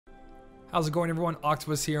How's it going, everyone?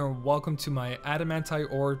 Octopus here, and welcome to my Adamantite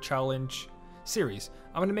ore challenge series.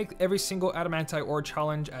 I'm going to make every single Adamantite ore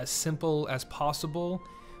challenge as simple as possible,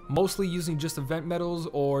 mostly using just event medals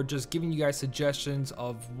or just giving you guys suggestions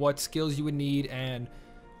of what skills you would need and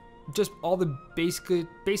just all the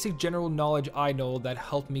basic general knowledge I know that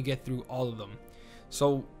helped me get through all of them.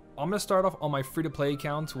 So I'm going to start off on my free-to-play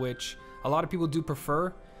account, which a lot of people do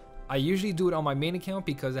prefer. I usually do it on my main account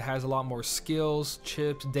because it has a lot more skills,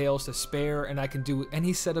 chips, dales to spare, and I can do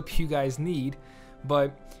any setup you guys need.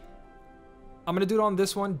 But I'm gonna do it on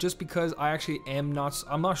this one just because I'm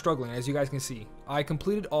not struggling, as you guys can see. I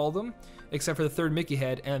completed all of them except for the third Mickey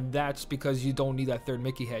head, and that's because you don't need that third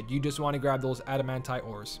Mickey head. You just want to grab those Adamantite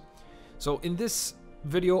ores. So in this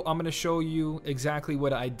video, I'm gonna show you exactly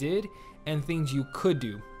what I did and things you could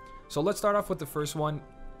do. So let's start off with the first one.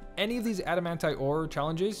 Any of these Adamantite ore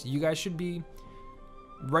challenges, you guys should be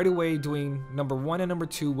right away doing number 1 and number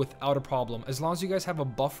 2 without a problem. As long as you guys have a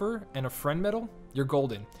buffer and a friend medal, you're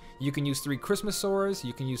golden. You can use 3 Christmas Soras,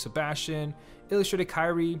 you can use Sebastian, Illustrated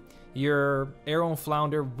Kyrie, your Arrow and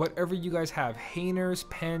Flounder, whatever you guys have. Hainers,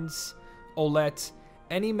 Pence, Olette,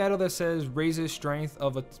 any medal that says raises strength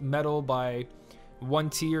of a medal by 1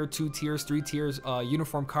 tier, 2 tiers, 3 tiers,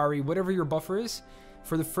 Uniform Kyrie, whatever your buffer is.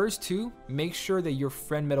 For the first 2, make sure that your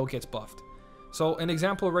friend medal gets buffed. So an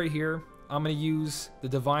example right here, I'm going to use the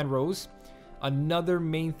Divine Rose. Another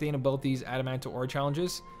main thing about these Adamantite ore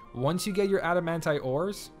challenges, once you get your Adamantite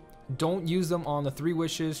ores, don't use them on the 3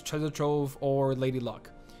 Wishes, Treasure Trove, or Lady Luck,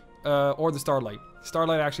 or the Starlight.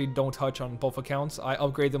 Starlight actually don't touch on both accounts. I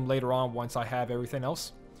upgrade them later on once I have everything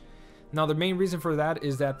else. Now the main reason for that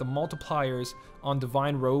is that the multipliers on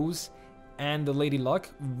Divine Rose and the Lady Luck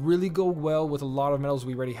really go well with a lot of medals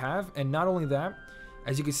we already have. And not only that,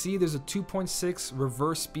 as you can see, there's a 2.6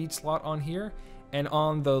 reverse speed slot on here, and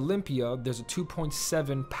on the Olympia there's a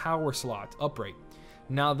 2.7 power slot upright.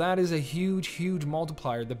 Now that is a huge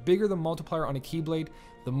multiplier. The bigger the multiplier on a Keyblade,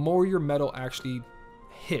 the more your medal actually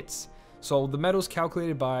hits. So the medal is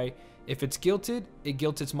calculated by, if it's gilted, it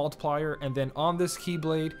gilts its multiplier, and then on this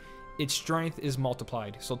Keyblade its strength is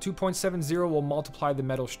multiplied. So 2.70 will multiply the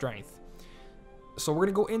medal strength. So we're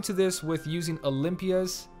gonna go into this with using Olympia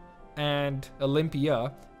and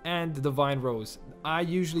the Divine Rose. I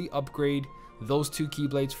usually upgrade those 2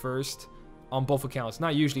 Keyblades first on both accounts.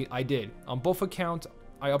 Not usually, I did. On both accounts,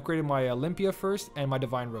 I upgraded my Olympia first and my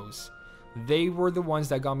Divine Rose. They were the ones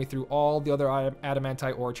that got me through all the other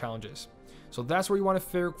Adamantite ore challenges. So that's where you want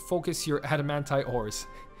to focus your Adamantite ores.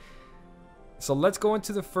 So let's go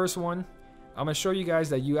into the first one. I'm gonna show you guys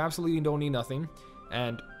that you absolutely don't need nothing.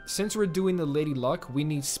 And since we're doing the Lady Luck, we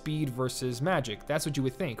need speed versus magic. That's what you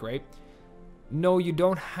would think, right? No, you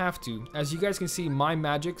don't have to. As you guys can see, my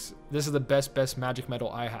magics, this is the best magic medal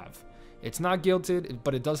I have. It's not gilted,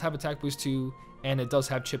 but it does have attack boost 2, and it does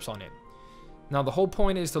have chips on it. Now the whole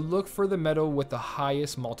point is to look for the medal with the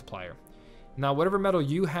highest multiplier. Now whatever medal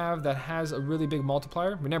you have that has a really big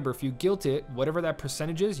multiplier, remember, if you gilt it, whatever that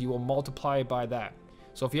percentage is, you will multiply it by that.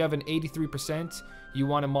 So if you have an 83%, you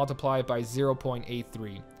want to multiply it by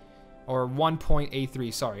 0.83. Or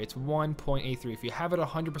 1.83, sorry, it's 1.83. If you have it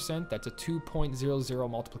 100%, that's a 2.00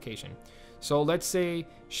 multiplication. So let's say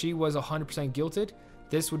she was 100% gilted.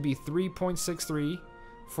 This would be 3.63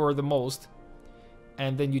 for the most,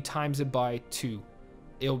 and then you times it by 2.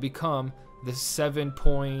 It'll become the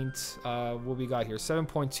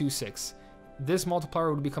 7.26. This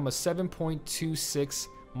multiplier would become a 7.26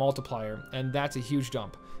 multiplier, and that's a huge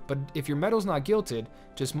jump. But if your medal's not gilted,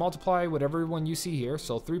 just multiply whatever one you see here,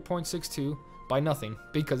 so 3.62 by nothing,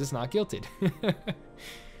 because it's not gilted.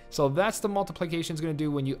 So that's the multiplication it's going to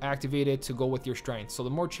do when you activate it to go with your strength. So the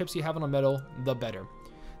more chips you have on a medal, the better.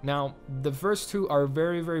 Now the first 2 are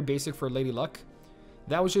very basic for Lady Luck.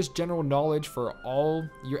 That was just general knowledge for all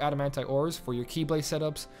your Adamantite ores. For your Keyblade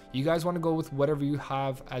setups, you guys want to go with whatever you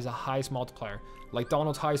have as a highest multiplier. Like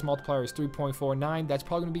Donald's highest multiplier is 3.49. That's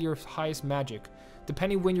probably going to be your highest magic,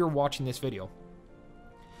 depending when you're watching this video.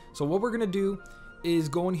 So what we're going to do is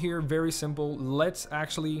go in here very simple. Let's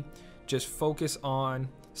actually just focus on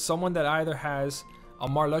someone that either has a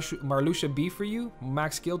Marluxia B for you,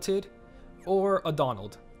 max gilted, or a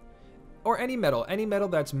Donald. Or any medal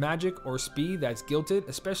that's magic or speed that's gilted,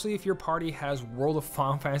 especially if your party has World of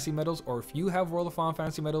Final Fantasy medals, or if you have World of Final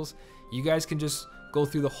Fantasy medals, you guys can just go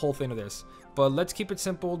through the whole thing of this. But let's keep it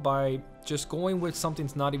simple by just going with something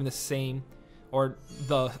that's not even the same or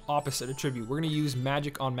the opposite attribute. We're going to use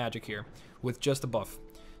magic on magic here with just a buff.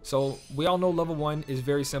 So we all know level 1 is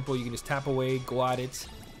very simple. You can just tap away, go at it.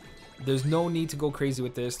 There's no need to go crazy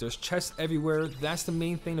with this. There's chests everywhere. That's the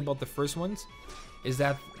main thing about the first ones, is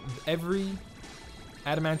that every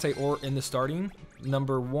adamantite ore in the starting,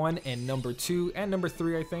 number 1 and number 2 and number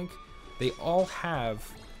 3, I think, they all have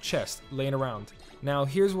chests laying around. Now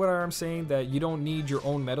here's what I'm saying, that you don't need your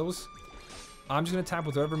own metals. I'm just going to tap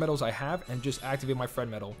with whatever metals I have and just activate my friend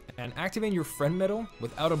metal. And activating your friend metal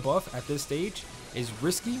without a buff at this stage is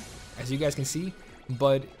risky, as you guys can see,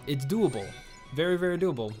 but it's doable. Very, very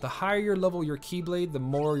doable. The higher your level your Keyblade, the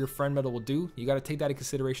more your friend metal will do. You got to take that in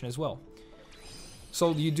consideration as well.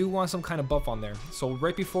 So you do want some kind of buff on there. So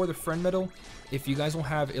right before the friend metal, if you guys don't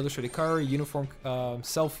have Illustrated Kari, Uniform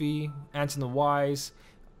Selfie, Ants and the Wise,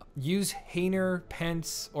 use Hainer,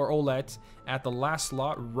 Pence, or Olet at the last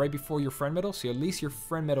slot right before your friend metal, so at least your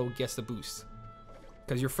friend metal gets the boost.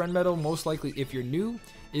 Because your friend metal, most likely if you're new,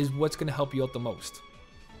 is what's going to help you out the most.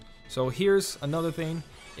 So here's another thing.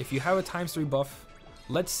 If you have a ×3 buff,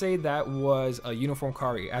 let's say that was a Uniform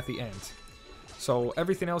Kari at the end. So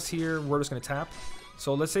everything else here, we're just going to tap.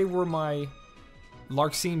 So let's say where my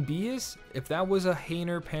Larxene B is, if that was a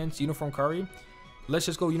Hainer, Pence, Uniform Kari, let's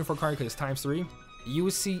just go Uniform Kari because it's ×3. You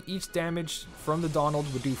would see each damage from the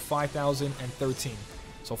Donald would do 5,013.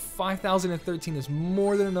 So 5,013 is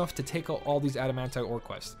more than enough to take out all these Adamantite ore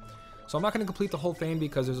quests. So I'm not going to complete the whole thing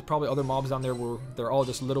because there's probably other mobs down there where they're all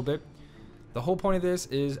just a little bit. The whole point of this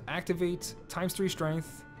is activate ×3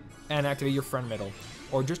 strength and activate your friend metal.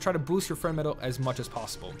 Or just try to boost your friend metal as much as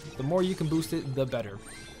possible. The more you can boost it, the better.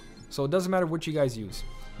 So it doesn't matter what you guys use.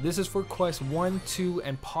 This is for quest 1, 2,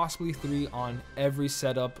 and possibly 3 on every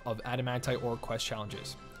setup of Adamantite ore quest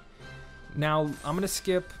challenges. Now, I'm going to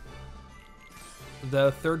skip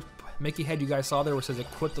the third Mickey head you guys saw there where it says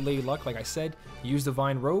equip the Lady Luck. Like I said, use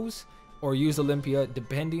Divine Rose or use Olympia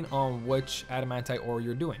depending on which Adamantite ore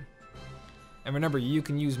you're doing. And remember, you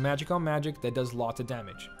can use magic on magic that does lots of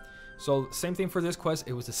damage. So same thing for this quest,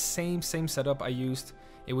 it was the same setup I used.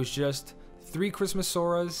 It was just 3 Christmas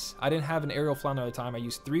Soras. I didn't have an aerial flounder at the time. I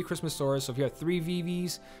used 3 Christmas Soras. So if you have 3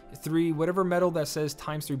 VVs, 3 whatever metal that says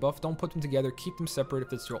 ×3 buff, don't put them together. Keep them separate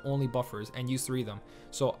if it's your only buffers and use 3 of them.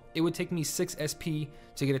 So it would take me 6 SP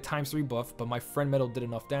to get a ×3 buff, but my friend metal did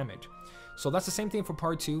enough damage. So that's the same thing for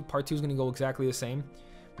part 2. Part 2 is going to go exactly the same.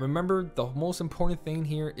 Remember, the most important thing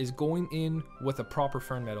here is going in with a proper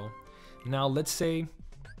friend metal. Now let's say,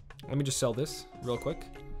 let me just sell this real quick.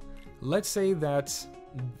 Let's say that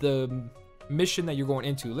the mission that you're going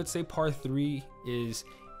into, let's say part 3 is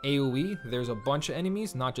AoE. There's a bunch of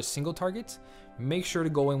enemies, not just single targets. Make sure to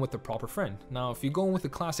go in with the proper friend. Now if you go in with the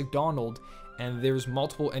classic Donald and there's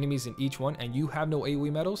multiple enemies in each one and you have no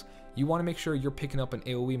AoE medals, you want to make sure you're picking up an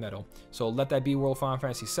AoE medal. So let that be World Final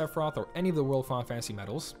Fantasy Sephiroth or any of the World Final Fantasy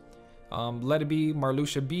medals. Let it be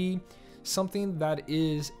Marluxia B, something that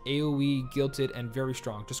is AoE guilted and very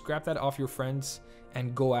strong. Just grab that off your friends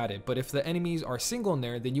and go at it. But if the enemies are single in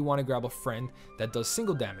there, then you want to grab a friend that does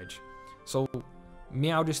single damage. So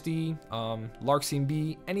Meowjesty, Larxene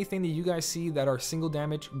B, anything that you guys see that are single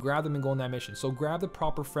damage, grab them and go on that mission. So grab the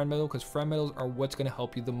proper friend medal because friend medals are what's going to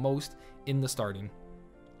help you the most in the starting.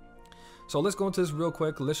 So let's go into this real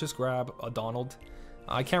quick. Let's just grab a Donald.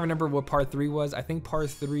 I can't remember what part 3 was. I think part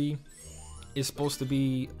 3 is supposed to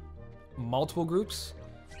be multiple groups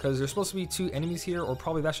because there's supposed to be 2 enemies here, or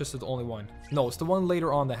probably that's just the only one. No, it's the one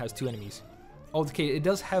later on that has 2 enemies. Oh, okay, it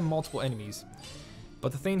does have multiple enemies.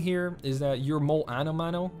 But the thing here is that your Moana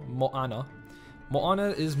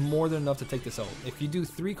is more than enough to take this out. If you do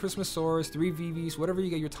 3 Christmas Soras, 3 VVs, whatever you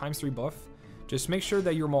get your ×3 buff, just make sure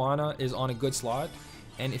that your Moana is on a good slot.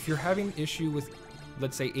 And if you're having issue with,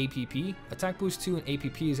 let's say, APP, Attack Boost 2 and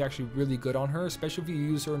APP is actually really good on her, especially if you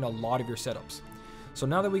use her in a lot of your setups. So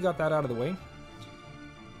now that we got that out of the way,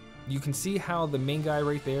 you can see how the main guy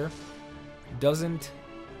right there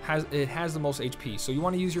has the most HP. So you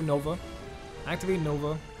want to use your Nova, activate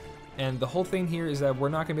Nova, and the whole thing here is that we're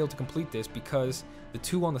not going to be able to complete this because the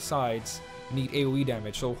 2 on the sides need AoE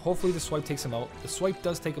damage. So hopefully the swipe takes him out. The swipe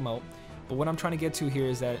does take him out, but what I'm trying to get to here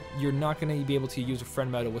is that you're not going to be able to use a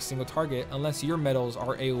friend medal with single target unless your medals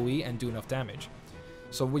are AoE and do enough damage.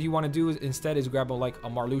 So what you want to do is instead is grab like a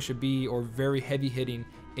Marluxia B or very heavy hitting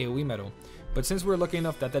AoE medal. But since we're lucky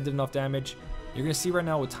enough that did enough damage, you're going to see right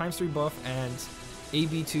now with ×3 buff and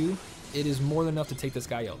AB2, it is more than enough to take this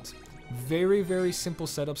guy out. Very, very simple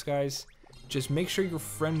setups, guys. Just make sure your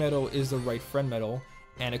friend medal is the right friend medal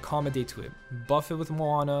and accommodate to it. Buff it with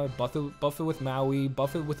Moana, buff it with Maui,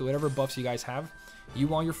 buff it with whatever buffs you guys have. You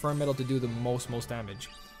want your friend medal to do the most damage.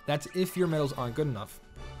 That's if your medals aren't good enough.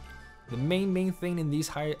 The main thing in these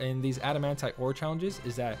Adamantite ore challenges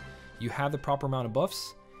is that you have the proper amount of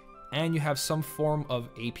buffs and you have some form of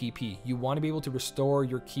APP. You want to be able to restore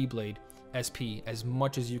your Keyblade SP as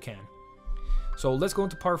much as you can. So let's go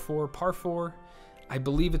into part 4. Part 4, I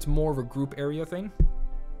believe it's more of a group area thing.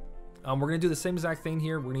 We're gonna do the same exact thing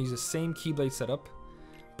here. We're gonna use the same Keyblade setup,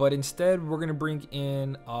 but instead we're gonna bring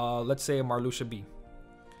in, let's say, a Marluxia B.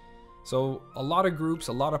 So a lot of groups,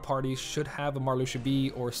 a lot of parties should have a Marluxia B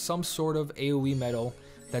or some sort of AoE medal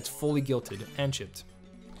that's fully gilted and chipped.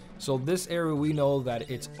 So this area we know that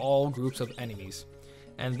it's all groups of enemies.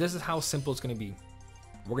 And this is how simple it's going to be.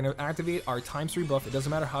 We're going to activate our ×3 buff. It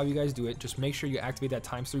doesn't matter how you guys do it. Just make sure you activate that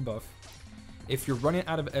 ×3 buff. If you're running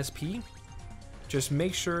out of SP, just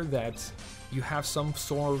make sure that you have some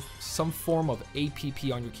form of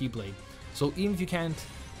APP on your Keyblade. So even if you can't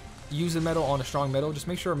use a medal on a strong medal, just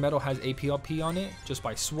make sure a medal has APP on it. Just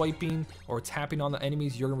by swiping or tapping on the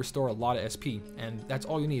enemies, you're going to restore a lot of SP. And that's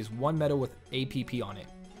all you need, is one medal with APP on it.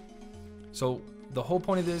 So the whole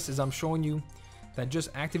point of this is I'm showing you that just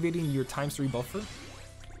activating your ×3 buffer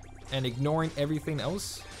and ignoring everything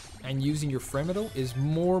else and using your friend medal is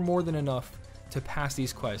more than enough to pass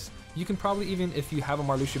these quests. You can probably, even if you have a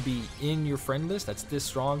Marluxia B in your friend list that's this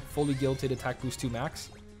strong, fully gilted, attack boost 2 max,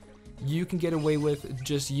 you can get away with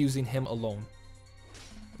just using him alone.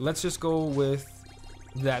 Let's just go with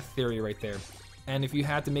that theory right there. And if you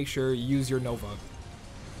had to, make sure you use your Nova.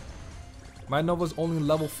 My Nova's only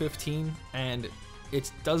level 15 and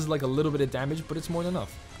it does like a little bit of damage, but it's more than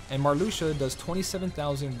enough. And Marluxia does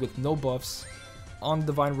 27,000 with no buffs on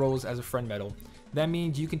Divine Rose as a friend medal. That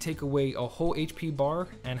means you can take away a whole HP bar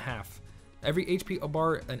and half. Every HP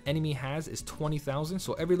bar an enemy has is 20,000,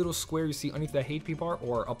 so every little square you see underneath that HP bar,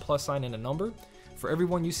 or a plus sign and a number, for every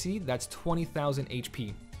one you see, that's 20,000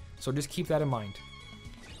 HP. So just keep that in mind.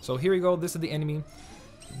 So here we go, this is the enemy.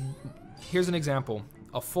 Here's an example.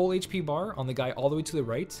 A full HP bar on the guy all the way to the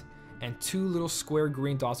right, and 2 little square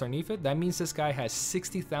green dots underneath it. That means this guy has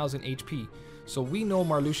 60,000 HP. So we know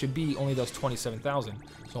Marluxia B only does 27,000.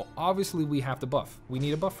 So obviously we have to buff. We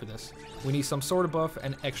need a buff for this. We need some sort of buff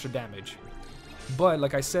and extra damage. But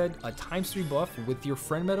like I said, a ×3 buff with your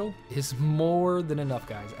friend medal is more than enough,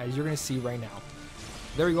 guys, as you're going to see right now.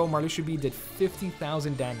 There we go, Marluxia B did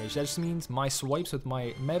 50,000 damage. That just means my swipes with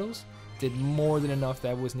my medals did more than enough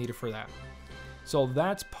that was needed for that. So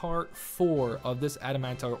that's part 4 of this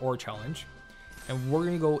Adamantite ore challenge. And we're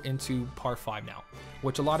going to go into part 5 now,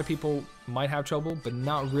 which a lot of people might have trouble, but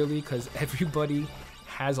not really, because everybody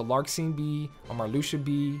has a Larxene B, a Marluxia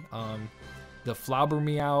B, the Flauber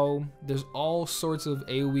Meow. There's all sorts of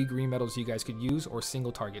AoE green medals you guys could use, or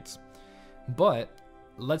single targets. But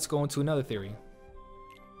let's go into another theory.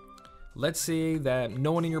 Let's say that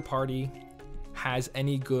no one in your party has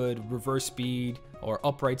any good reverse speed or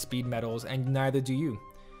upright speed medals, and neither do you.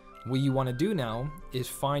 What you want to do now is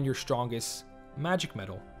find your strongest magic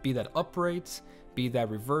medal, be that upright, be that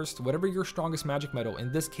reversed, whatever your strongest magic medal.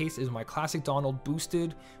 In this case is my classic Donald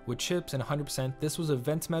boosted with chips and 100%. This was a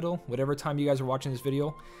event medal. Whatever time you guys are watching this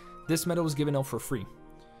video, this medal was given out for free,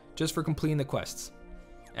 just for completing the quests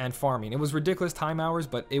and farming. It was ridiculous time hours,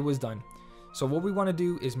 but it was done. So what we want to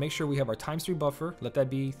do is make sure we have our ×3 buffer. Let that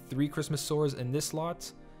be 3 Christmas swords in this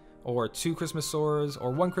slot, or 2 Christmas swords,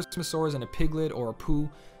 or 1 Christmas swords and a piglet or a poo.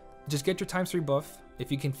 Just get your ×3 buff.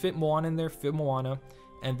 If you can fit Moana in there, fit Moana,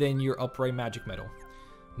 and then your upright magic medal.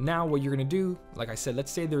 Now what you're going to do, like I said,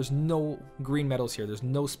 let's say there's no green medals here, there's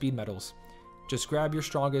no speed medals. Just grab your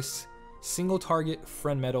strongest single target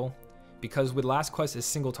friend medal, because with last quest is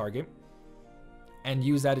single target, and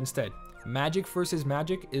use that instead. Magic versus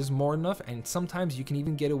magic is more enough, and sometimes you can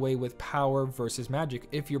even get away with power versus magic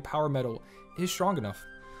if your power medal is strong enough.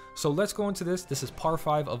 So let's go into this. This is part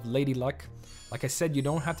 5 of Lady Luck. Like I said, you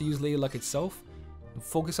don't have to use Lady Luck itself.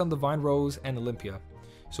 Focus on Divine Rose and Olympia.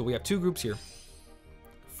 So we have 2 groups here.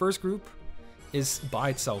 First group is by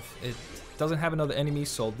itself. It doesn't have another enemy,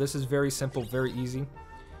 so this is very simple, very easy.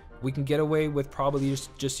 We can get away with probably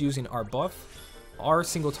just using our buff, our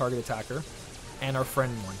single target attacker, and our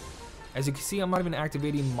friend one. As you can see, I'm not even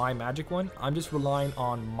activating my magic one. I'm just relying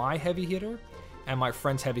on my heavy hitter and my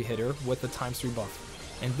friend's heavy hitter with the ×3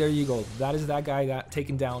 buff. And there you go. That is that guy got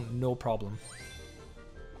taken down, no problem.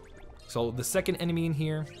 So the second enemy in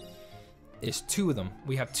here is 2 of them.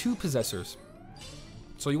 We have 2 possessors.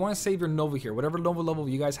 So you want to save your Nova here. Whatever Nova level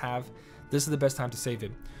you guys have, this is the best time to save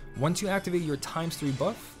it. Once you activate your ×3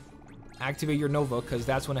 buff, activate your Nova, because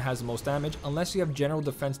that's when it has the most damage. Unless you have general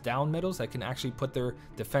defense down medals that can actually put their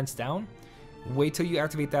defense down, wait till you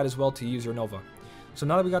activate that as well to use your Nova. So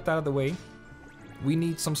now that we got that out of the way, we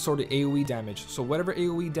need some sort of AoE damage. So whatever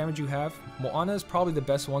AoE damage you have, Moana is probably the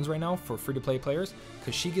best ones right now for free-to-play players,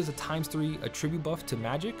 because she gives a ×3 attribute buff to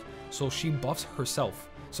magic, so she buffs herself.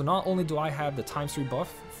 So not only do I have the ×3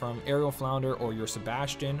 buff from Aerial Flounder or your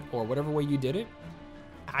Sebastian or whatever way you did it,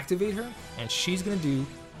 activate her and she's going to do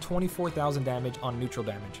 24,000 damage on neutral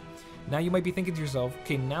damage. Now you might be thinking to yourself,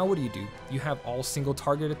 okay, now what do? You have all single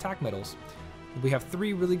target attack medals. We have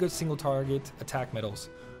 3 really good single target attack medals.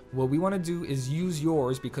 What we want to do is use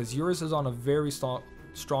yours, because yours is on a very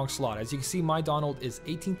strong slot. As you can see, my Donald is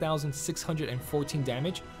 18,614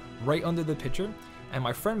 damage right under the picture, and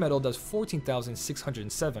my friend medal does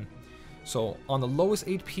 14,607. So on the lowest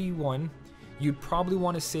HP one, you'd probably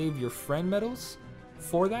want to save your friend medals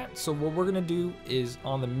for that. So what we're going to do is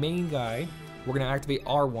on the main guy, we're going to activate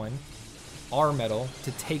R1, R medal,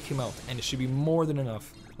 to take him out, and it should be more than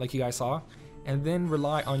enough, like you guys saw. And then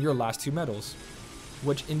rely on your last 2 medals,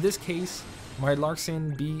 which in this case, my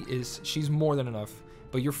Larkson B she's more than enough.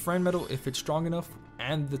 But your friend medal, if it's strong enough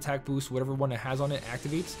and the attack boost, whatever one it has on it,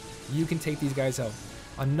 activates, you can take these guys out.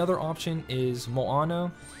 Another option is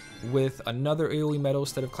Moana with another AoE medal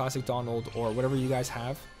instead of classic Donald or whatever you guys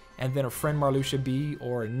have, and then a friend Marluxia B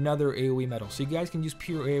or another AoE medal. So you guys can use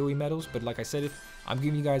pure AoE medals, but like I said, I'm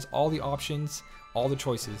giving you guys all the options, all the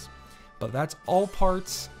choices. But that's all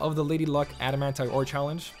parts of the Lady Luck Adamantite Ore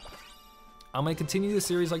Challenge. I'm going to continue the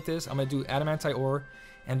series like this. I'm going to do Adamantite Ore,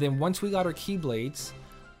 and then once we got our Keyblades,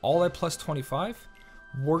 all at plus 25,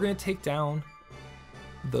 we're going to take down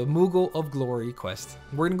the Moogle of Glory quest.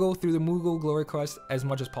 We're going to go through the Moogle Glory quest as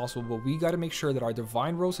much as possible, but we got to make sure that our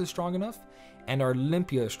Divine Rose is strong enough and our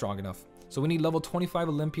Olympia is strong enough. So we need level 25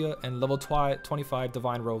 Olympia and level 25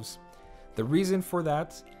 Divine Rose. The reason for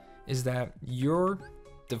that is that your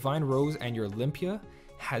Divine Rose and your Olympia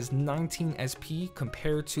has 19 SP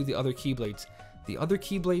compared to the other Keyblades. The other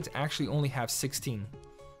Keyblades actually only have 16.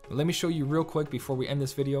 Let me show you real quick before we end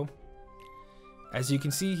this video. As you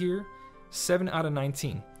can see here, 7 out of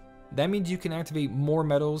 19. That means you can activate more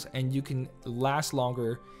medals and you can last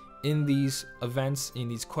longer in these events, in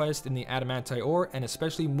these quests, in the Adamantite Ore, and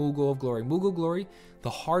especially Moogle of Glory. Moogle Glory, the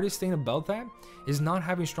hardest thing about that is not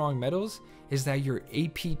having strong medals, is that your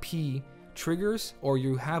APP triggers, or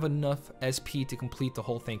you have enough SP to complete the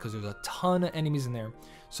whole thing, because there's a ton of enemies in there.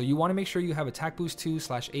 So you want to make sure you have attack boost 2 /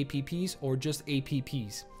 APPs or just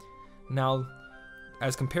APPs. Now,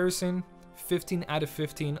 as comparison, 15 out of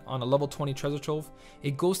 15 on a level 20 treasure trove.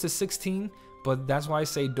 It goes to 16, but that's why I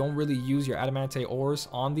say don't really use your Adamantite ores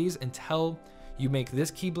on these until you make this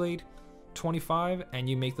Keyblade 25 and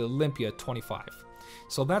you make the Olympia 25.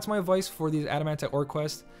 So that's my advice for these Adamantite ore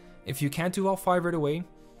quests. If you can't do all 5 right away,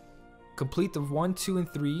 complete the 1, 2,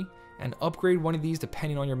 and 3 and upgrade one of these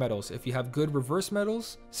depending on your medals. If you have good reverse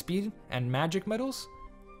medals, speed, and magic medals,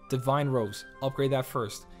 Divine Rose, upgrade that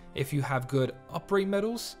first. If you have good upright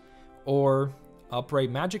medals or upright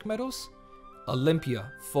magic medals,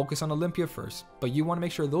 Olympia, focus on Olympia first. But you want to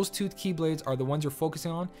make sure those 2 Keyblades are the ones you're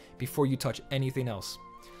focusing on before you touch anything else.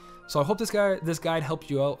 So I hope this guide helped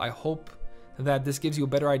you out. I hope that this gives you a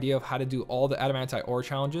better idea of how to do all the Adamantite ore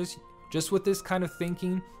challenges. Just with this kind of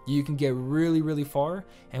thinking, you can get really, really far.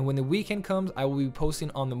 And when the weekend comes, I will be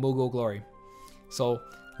posting on the Moogle Glory. So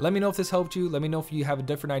let me know if this helped you. Let me know if you have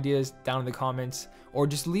different ideas down in the comments, or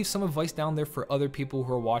just leave some advice down there for other people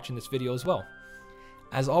who are watching this video as well.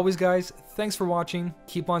 As always, guys, thanks for watching.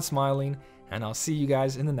 Keep on smiling, and I'll see you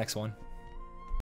guys in the next one.